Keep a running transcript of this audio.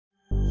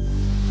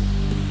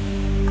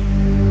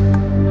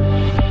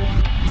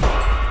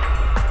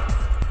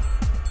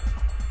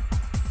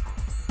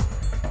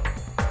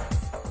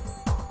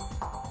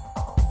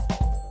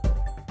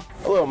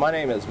my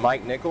name is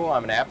Mike Nickel.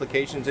 I'm an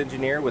applications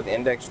engineer with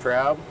Index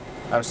Traub.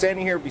 I'm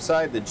standing here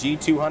beside the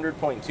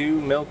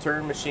G200.2 mill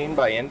turn machine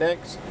by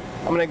Index.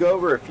 I'm going to go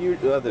over a few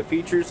of the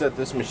features that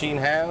this machine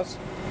has,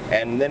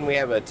 and then we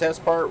have a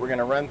test part we're going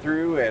to run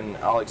through, and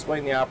I'll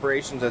explain the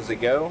operations as they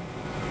go.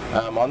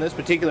 On this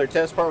particular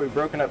test part, we've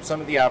broken up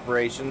some of the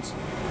operations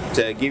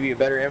to give you a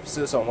better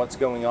emphasis on what's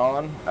going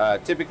on.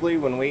 Typically,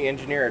 when we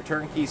engineer a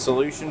turnkey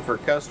solution for a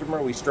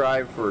customer, we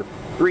strive for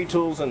 3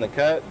 tools in the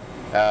cut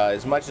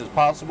as much as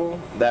possible.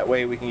 That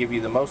way we can give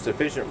you the most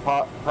efficient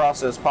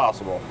process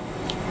possible.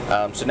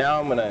 So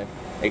now I'm going to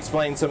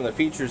explain some of the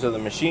features of the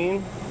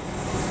machine.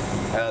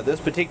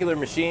 This particular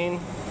machine,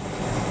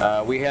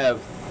 we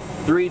have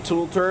 3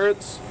 tool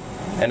turrets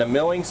and a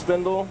milling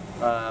spindle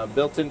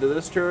built into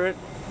this turret.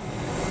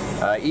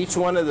 Each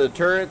one of the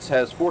turrets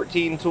has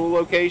 14 tool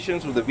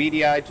locations with a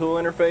VDI tool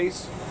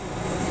interface.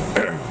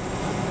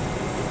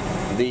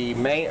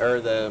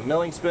 The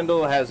milling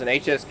spindle has an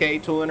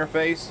HSK tool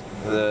interface.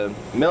 The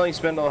milling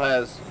spindle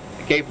has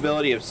a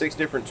capability of 6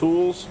 different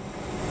tools.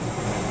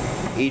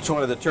 Each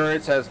one of the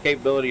turrets has a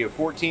capability of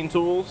 14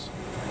 tools.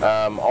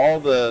 All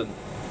the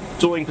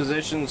tooling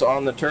positions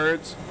on the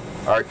turrets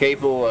are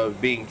capable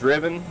of being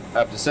driven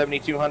up to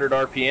 7,200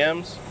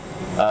 RPMs.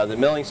 The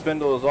milling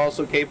spindle is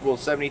also capable of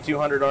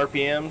 7,200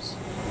 RPMs.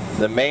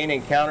 The main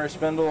and counter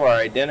spindle are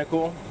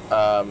identical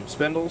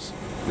spindles.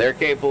 They're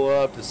capable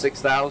of up to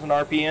 6,000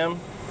 RPM.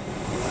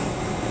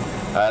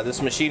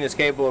 This machine is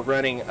capable of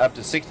running up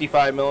to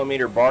 65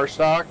 millimeter bar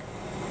stock.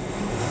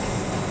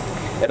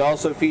 It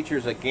also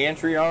features a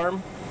gantry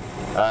arm.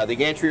 The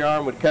gantry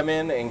arm would come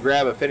in and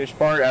grab a finished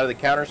part out of the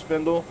counter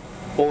spindle,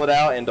 pull it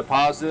out and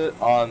deposit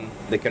it on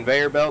the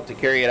conveyor belt to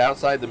carry it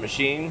outside the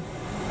machine.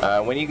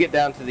 When you get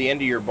down to the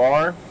end of your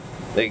bar,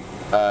 the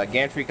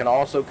gantry can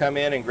also come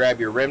in and grab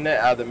your remnant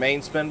out of the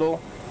main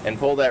spindle and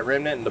pull that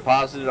remnant and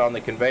deposit it on the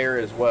conveyor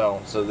as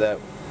well, so that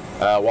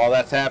while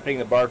that's happening,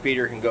 the bar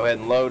feeder can go ahead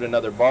and load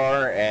another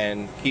bar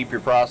and keep your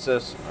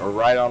process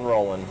right on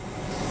rolling.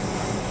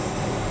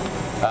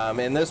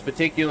 In this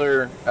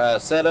particular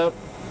setup,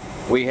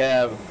 we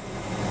have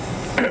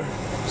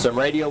some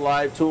radial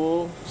live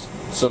tools,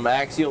 some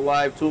axial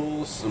live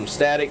tools, some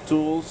static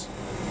tools,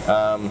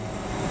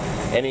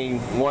 any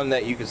one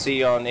that you can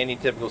see on any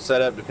typical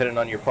setup depending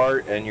on your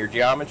part and your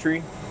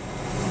geometry.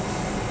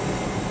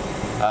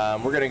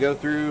 We're going to go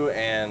through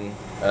and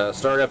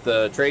start up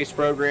the trace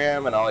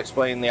program, and I'll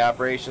explain the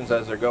operations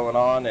as they're going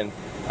on and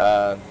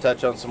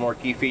touch on some more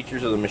key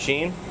features of the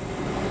machine.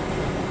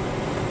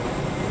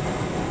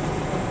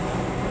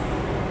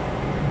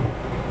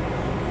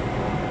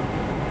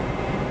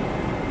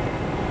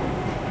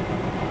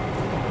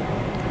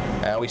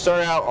 We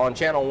start out on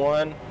channel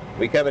 1.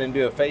 We come in and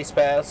do a face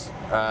pass,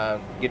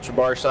 get your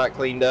bar stock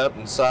cleaned up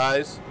and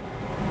size,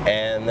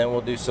 and then we'll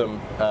do some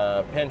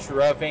pinch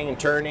roughing and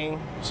turning,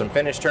 some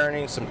finish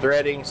turning, some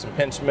threading, some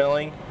pinch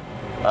milling.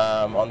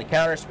 On the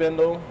counter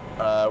spindle,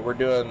 we're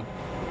doing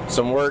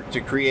some work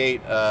to create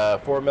a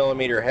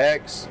 4mm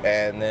hex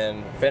and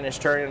then finish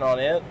turning on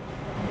it.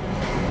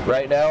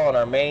 Right now on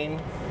our main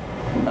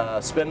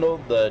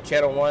spindle, the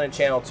channel 1 and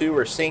channel 2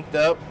 are synced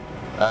up,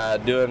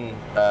 doing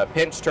a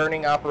pinch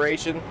turning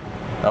operation.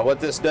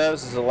 What this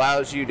does is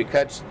allows you to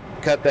cut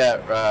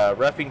that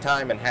roughing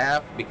time in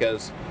half,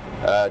 because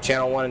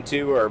channel 1 and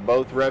 2 are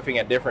both roughing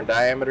at different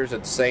diameters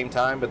at the same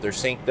time, but they're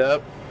synced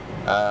up.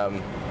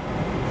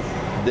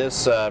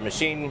 This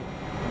machine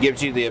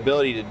gives you the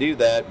ability to do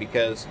that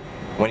because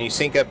when you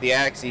sync up the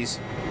axes,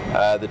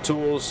 the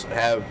tools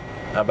have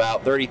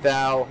about 30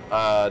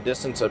 thou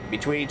distance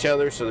between each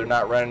other, so they're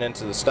not running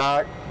into the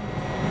stock.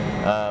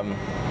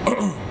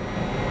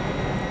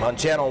 On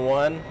channel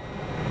 1,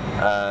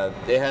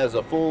 it has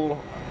a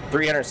full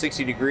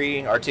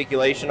 360-degree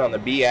articulation on the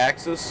B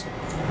axis,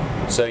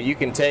 so you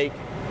can take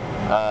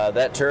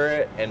that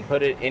turret and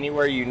put it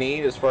anywhere you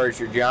need as far as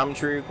your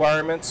geometry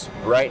requirements.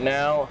 Right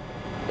now,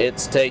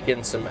 it's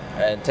taken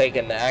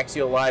the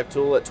axial live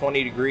tool at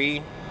 20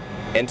 degree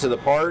into the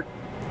part.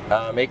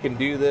 It can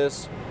do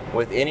this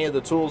with any of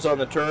the tools on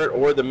the turret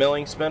or the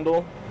milling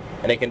spindle,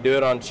 and it can do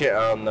it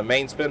on the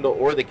main spindle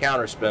or the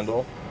counter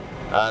spindle.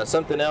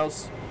 Something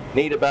else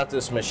neat about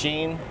this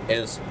machine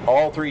is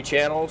all 3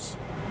 channels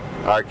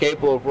are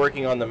capable of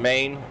working on the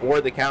main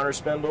or the counter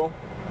spindle.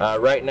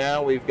 Right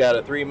now we've got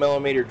a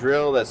 3mm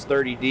drill that's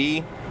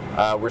 30D.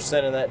 We're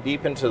sending that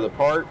deep into the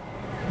part,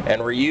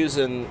 and we're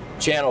using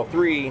channel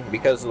 3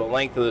 because of the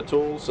length of the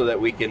tool so that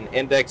we can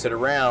index it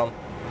around,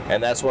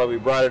 and that's why we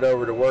brought it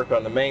over to work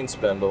on the main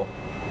spindle.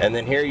 And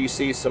then here you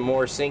see some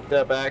more synced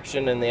up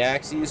action in the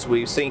axes.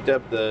 We've synced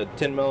up the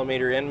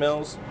 10mm end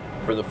mills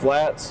for the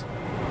flats,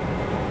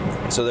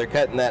 so they're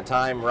cutting that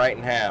time right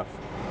in half.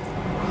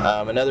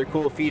 Another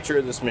cool feature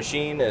of this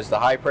machine is the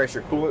high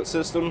pressure coolant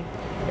system.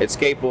 It's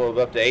capable of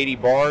up to 80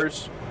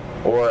 bars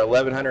or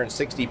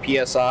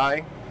 1160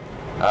 psi.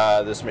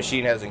 This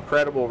machine has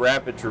incredible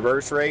rapid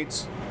traverse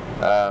rates,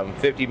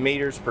 50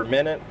 meters per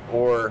minute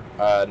or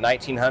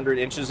 1900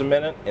 inches a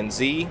minute in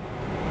Z.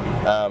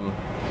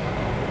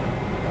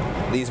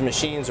 These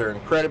machines are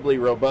incredibly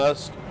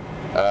robust.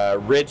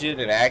 rigid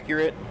and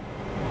accurate.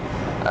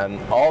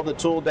 And all the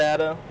tool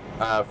data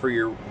for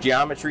your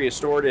geometry is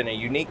stored in a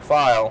unique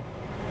file.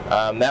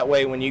 That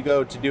way when you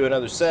go to do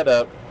another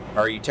setup,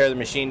 or you tear the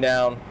machine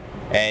down,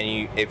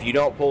 and if you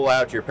don't pull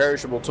out your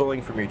perishable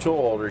tooling from your tool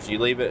holders, you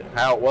leave it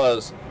how it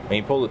was when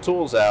you pull the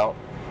tools out,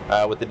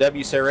 with the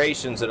W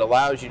serrations, it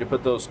allows you to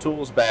put those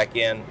tools back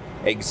in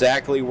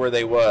exactly where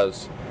they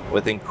was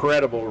with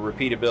incredible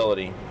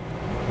repeatability.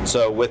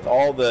 So with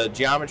all the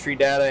geometry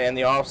data and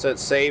the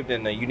offsets saved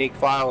in a unique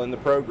file in the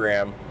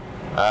program,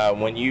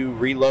 when you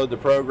reload the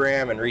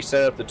program and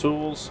reset up the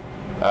tools,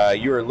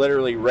 you are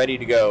literally ready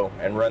to go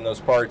and run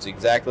those parts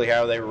exactly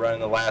how they were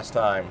running the last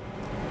time.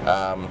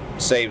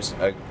 Saves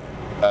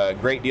a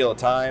great deal of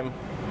time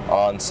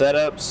on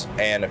setups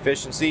and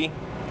efficiency.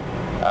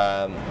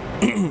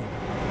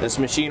 This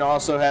machine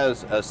also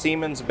has a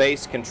Siemens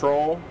base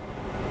control,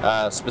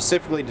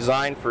 specifically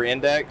designed for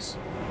index.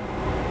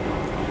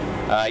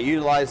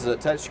 Utilizes a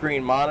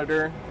touchscreen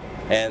monitor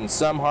and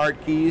some hard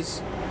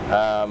keys.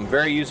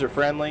 Very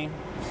user-friendly.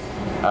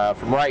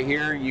 From right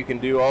here, you can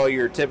do all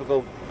your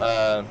typical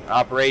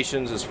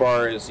operations as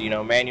far as,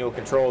 manual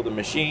control of the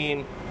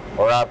machine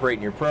or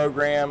operating your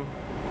program.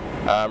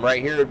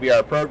 Right here would be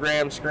our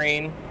program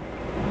screen.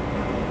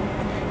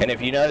 And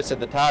if you notice at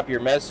the top, your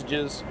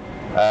messages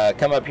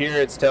come up here.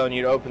 It's telling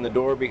you to open the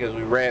door because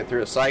we ran it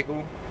through a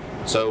cycle.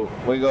 So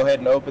we go ahead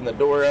and open the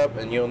door up,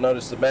 and you'll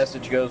notice the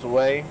message goes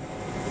away.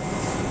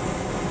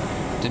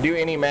 To do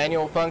any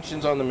manual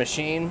functions on the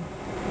machine,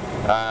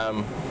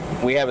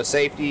 we have a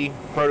safety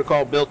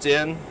protocol built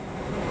in.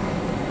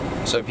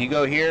 So if you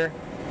go here,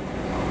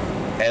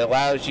 it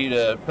allows you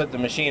to put the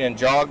machine in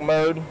jog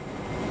mode,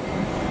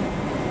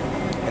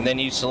 and then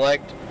you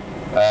select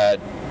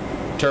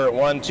turret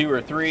 1, 2,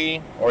 or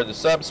 3, or the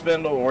sub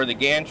spindle, or the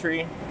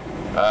gantry.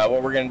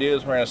 What we're going to do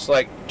is we're going to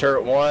select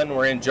turret 1.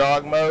 We're in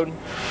jog mode.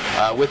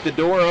 With the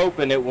door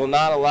open, it will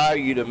not allow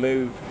you to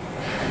move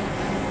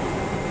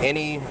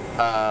any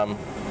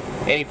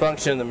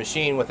function of the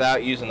machine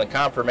without using the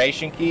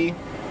confirmation key.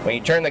 When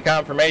you turn the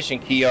confirmation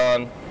key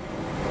on,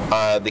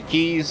 the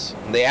keys,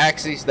 the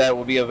axes that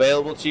will be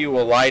available to you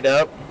will light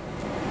up.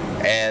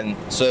 And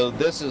so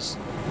this is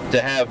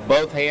to have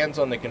both hands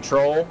on the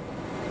control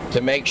to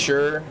make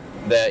sure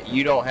that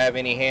you don't have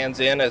any hands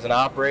in as an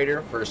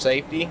operator for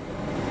safety.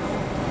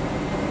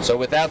 So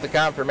without the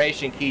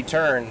confirmation key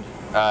turned,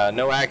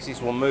 no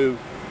axes will move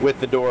with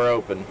the door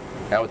open.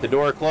 Now with the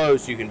door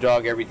closed, you can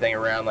jog everything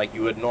around like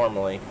you would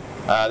normally.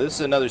 This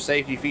is another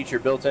safety feature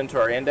built into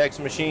our index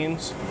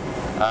machines.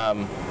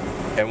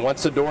 And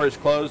once the door is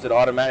closed, it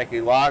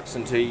automatically locks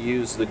until you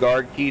use the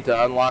guard key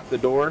to unlock the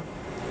door.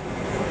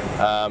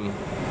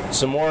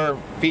 Some more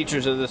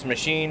features of this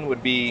machine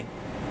would be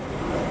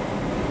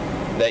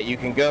that you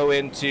can go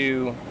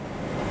into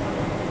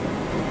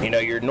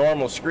your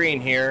normal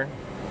screen here,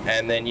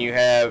 and then you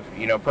have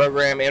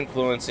program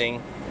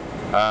influencing.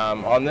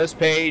 On this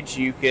page,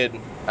 you could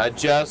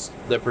adjust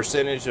the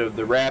percentage of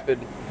the rapid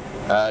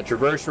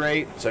traverse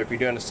rate. So if you're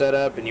doing a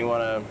setup and you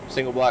want to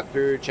single block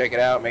through, check it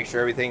out, make sure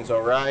everything's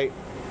all right.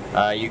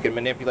 You can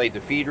manipulate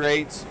the feed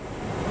rates.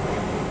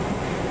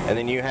 And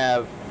then you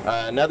have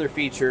another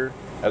feature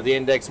of the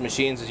index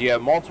machines is you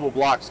have multiple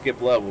block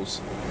skip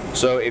levels.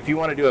 So if you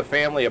want to do a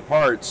family of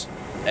parts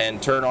and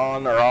turn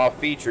on or off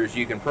features,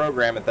 you can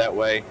program it that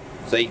way.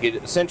 So you could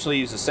essentially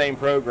use the same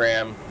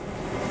program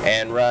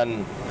and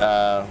run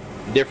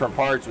different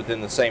parts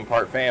within the same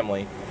part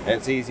family. And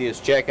it's easy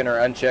as checking or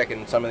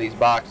unchecking some of these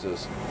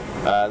boxes.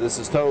 This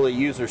is totally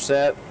user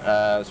set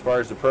as far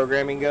as the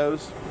programming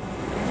goes.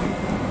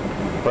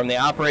 From the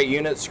operate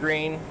unit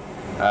screen,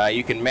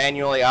 you can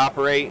manually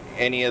operate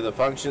any of the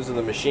functions of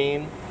the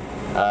machine.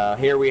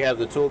 Here we have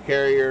the tool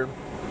carrier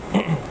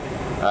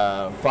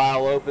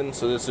file open,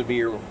 so this would be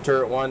your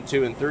turret 1,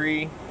 2, and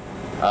 3.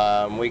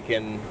 We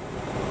can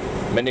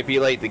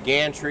manipulate the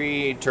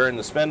gantry, turn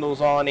the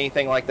spindles on,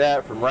 anything like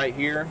that from right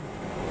here.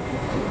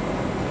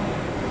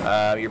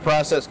 Your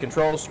process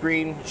control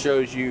screen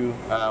shows you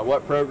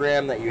what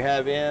program that you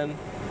have in,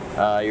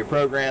 your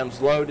programs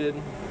loaded,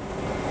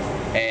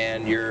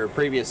 and your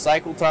previous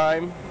cycle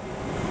time.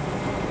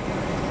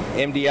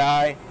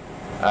 MDI,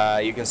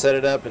 you can set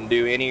it up and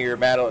do any of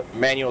your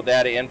manual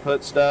data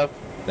input stuff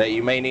that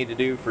you may need to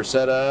do for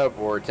setup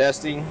or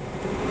testing.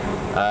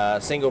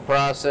 Single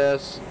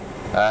process,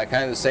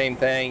 kind of the same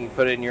thing. You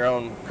put it in your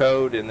own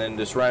code and then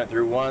just run it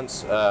through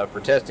once for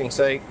testing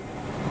sake.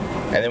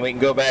 And then we can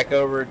go back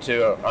over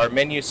to our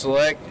menu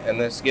select, and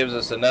this gives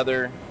us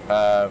another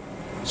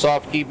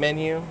soft key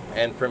menu.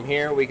 And from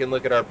here we can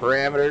look at our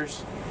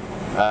parameters.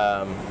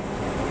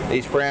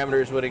 These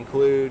parameters would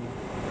include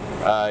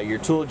your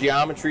tool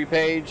geometry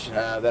page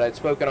that I'd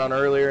spoken on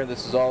earlier.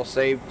 This is all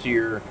saved to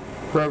your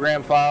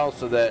program file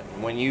so that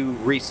when you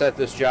reset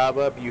this job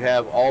up, you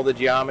have all the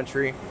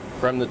geometry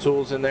from the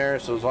tools in there.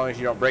 So as long as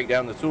you don't break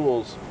down the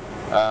tools,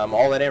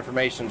 all that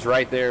information's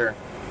right there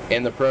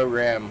in the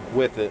program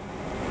with it,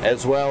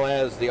 as well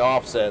as the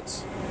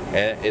offsets.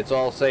 And it's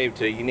all saved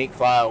to a unique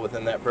file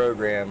within that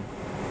program.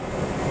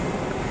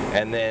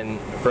 And then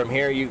from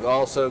here you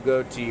also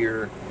go to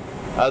your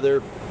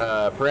other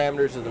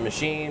parameters of the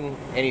machine,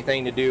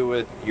 anything to do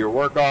with your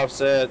work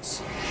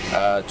offsets,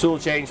 tool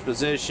change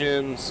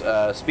positions,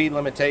 speed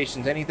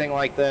limitations, anything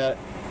like that.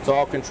 It's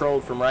all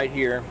controlled from right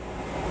here.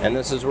 And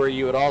this is where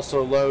you would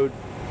also load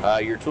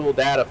your tool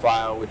data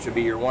file, which would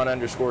be your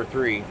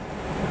 1_3.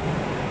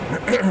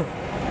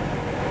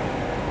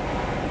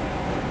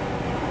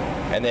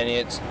 And then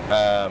it's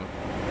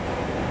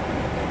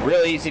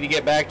really easy to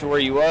get back to where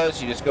you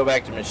was. You just go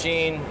back to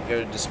machine,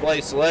 go to display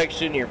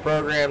selection, your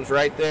program's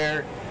right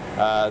there.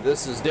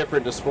 This is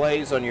different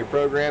displays on your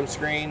program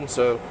screen,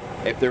 so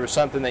if there was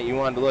something that you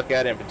wanted to look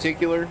at in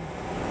particular.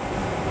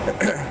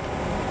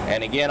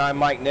 And again, I'm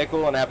Mike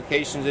Nickel, an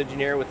applications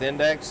engineer with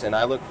Index, and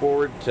I look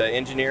forward to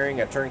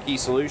engineering a turnkey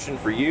solution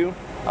for you.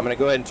 I'm going to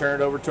go ahead and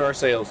turn it over to our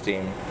sales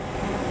team.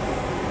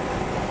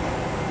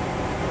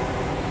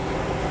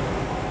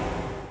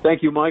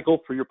 Thank you, Michael,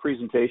 for your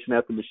presentation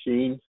at the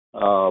machine.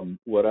 My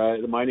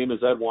name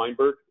is Ed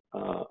Weinberg.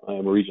 I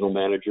am a regional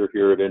manager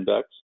here at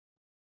Index.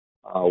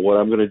 What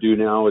I'm going to do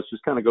now is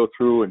just kind of go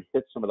through and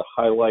hit some of the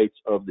highlights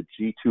of the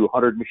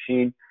G200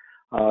 machine,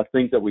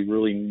 things that we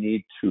really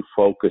need to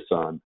focus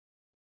on.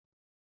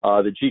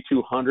 The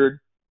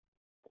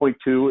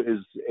G200.2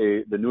 is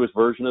the newest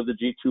version of the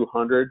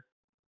G200.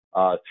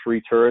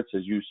 3 turrets,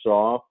 as you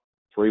saw,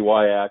 3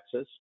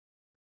 Y-axis.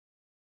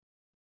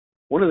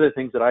 One of the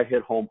things that I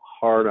hit home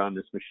hard on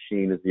this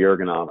machine is the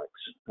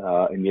ergonomics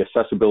and the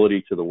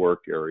accessibility to the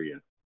work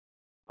area.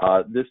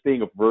 This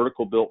being a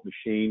vertical built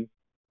machine,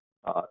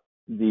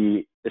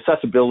 the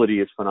accessibility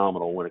is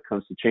phenomenal when it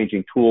comes to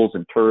changing tools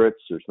and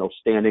turrets. There's no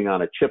standing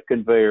on a chip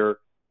conveyor.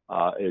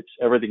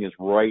 Everything is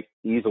right,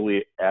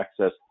 easily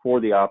accessed for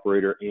the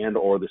operator and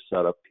or the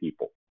setup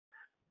people.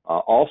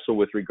 Also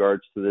with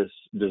regards to this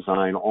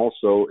design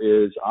also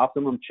is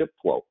optimum chip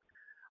flow.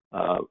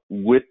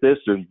 With this,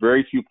 there's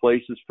very few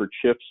places for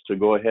chips to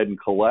go ahead and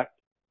collect,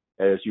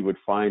 as you would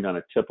find on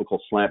a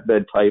typical slant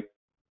bed type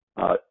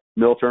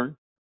mill turn.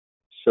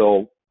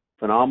 So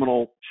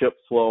phenomenal chip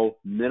flow,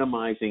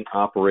 minimizing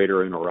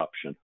operator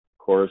interruption. Of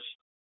course,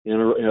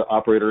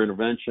 operator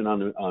intervention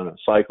on a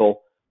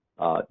cycle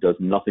does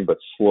nothing but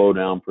slow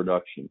down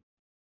production.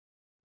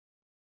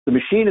 The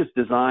machine is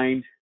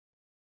designed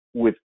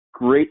with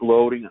great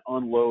loading and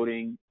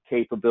unloading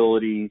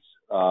capabilities.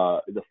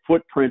 The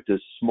footprint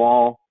is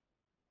small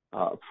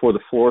for the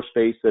floor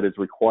space that is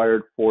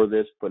required for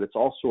this, but it's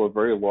also a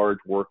very large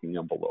working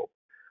envelope.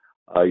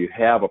 You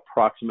have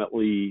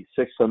approximately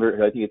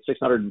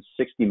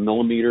 660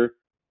 millimeter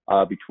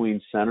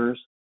between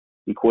centers,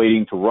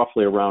 equating to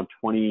roughly around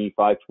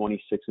 25,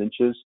 26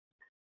 inches.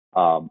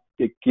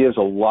 It gives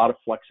a lot of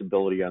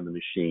flexibility on the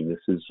machine.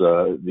 This is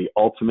the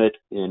ultimate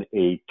in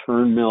a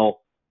turn mill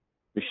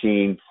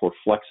machine for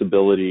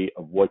flexibility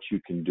of what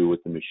you can do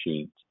with the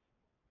machines.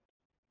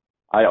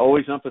 I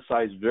always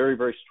emphasize very,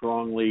 very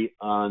strongly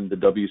on the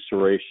W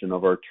serration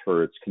of our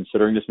turrets.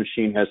 Considering this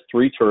machine has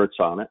 3 turrets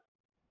on it,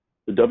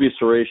 the W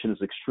serration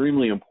is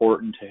extremely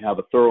important to have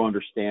a thorough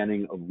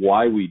understanding of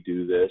why we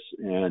do this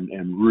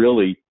and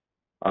really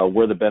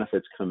where the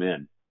benefits come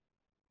in.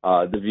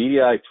 The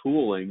VDI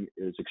tooling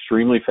is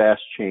extremely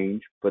fast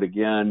change, but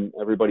again,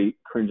 everybody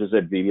cringes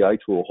at VDI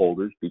tool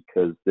holders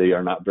because they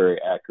are not very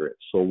accurate.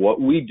 So what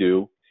we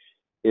do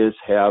is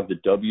have the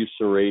W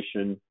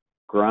serration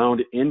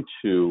ground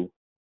into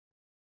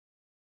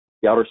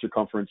the outer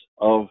circumference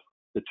of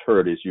the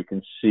turret. As you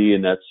can see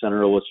in that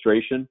center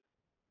illustration,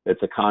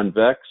 it's a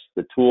convex.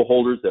 The tool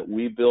holders that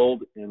we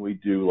build, and we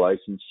do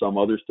license some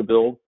others to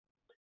build,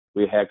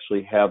 we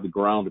actually have the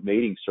ground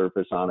mating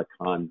surface on a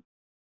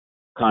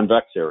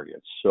convex area.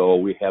 So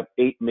we have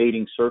 8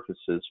 mating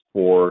surfaces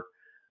for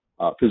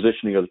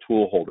positioning of the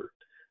tool holder.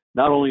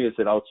 Not only is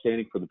it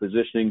outstanding for the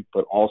positioning,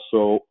 but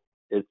also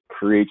it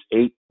creates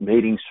 8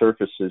 mating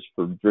surfaces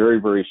for very,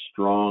 very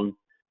strong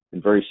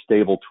and very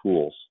stable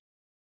tools.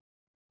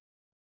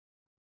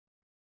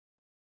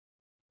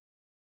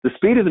 The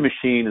speed of the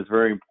machine is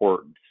very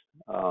important.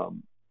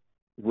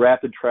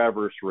 Rapid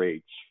traverse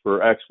rates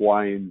for X,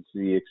 Y, and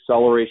Z,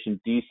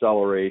 acceleration,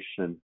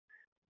 deceleration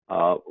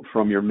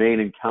from your main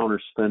and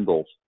counter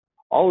spindles.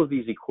 All of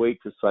these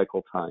equate to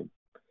cycle time.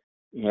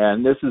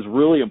 And this is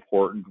really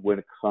important when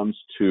it comes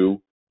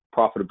to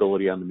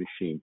profitability on the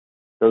machine.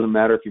 Doesn't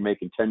matter if you're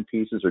making 10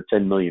 pieces or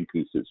 10 million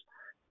pieces.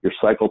 Your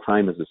cycle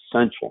time is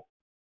essential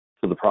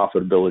to the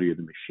profitability of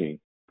the machine.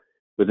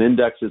 With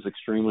Index's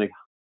extremely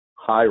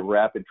high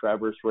rapid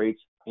traverse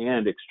rates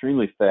and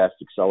extremely fast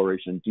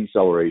acceleration and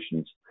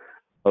decelerations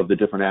of the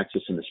different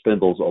axes and the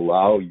spindles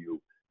allow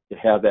you to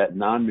have that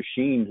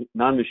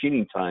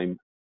non-machining time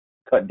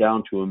cut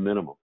down to a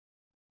minimum.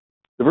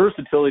 The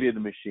versatility of the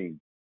machine: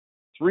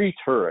 3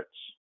 turrets,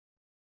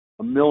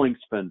 a milling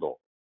spindle,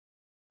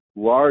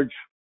 large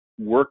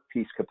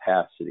workpiece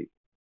capacity,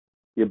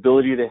 the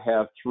ability to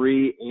have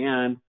 3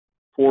 and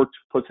 4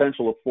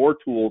 potential of 4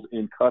 tools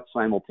in cut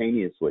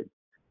simultaneously.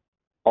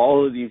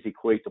 All of these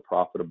equate to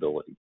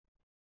profitability.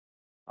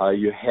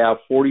 You have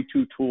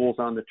 42 tools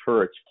on the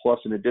turrets, plus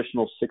an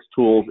additional 6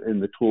 tools in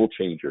the tool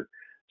changer.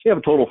 So you have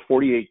a total of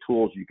 48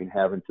 tools you can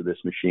have into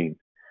this machine.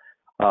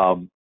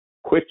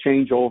 quick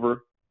changeover,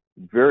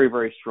 very,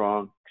 very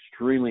strong,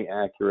 extremely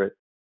accurate.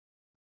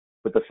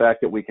 But the fact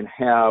that we can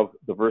have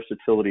the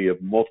versatility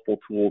of multiple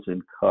tools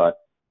in cut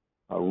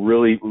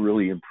really,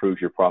 really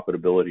improves your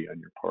profitability on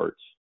your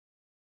parts.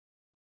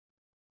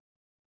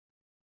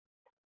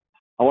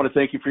 I want to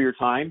thank you for your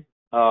time.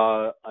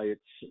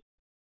 It's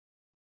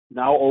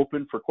now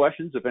open for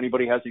questions. If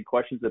anybody has any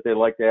questions that they'd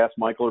like to ask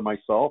Michael or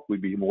myself,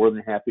 we'd be more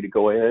than happy to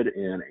go ahead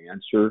and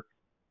answer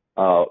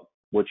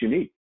what you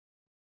need.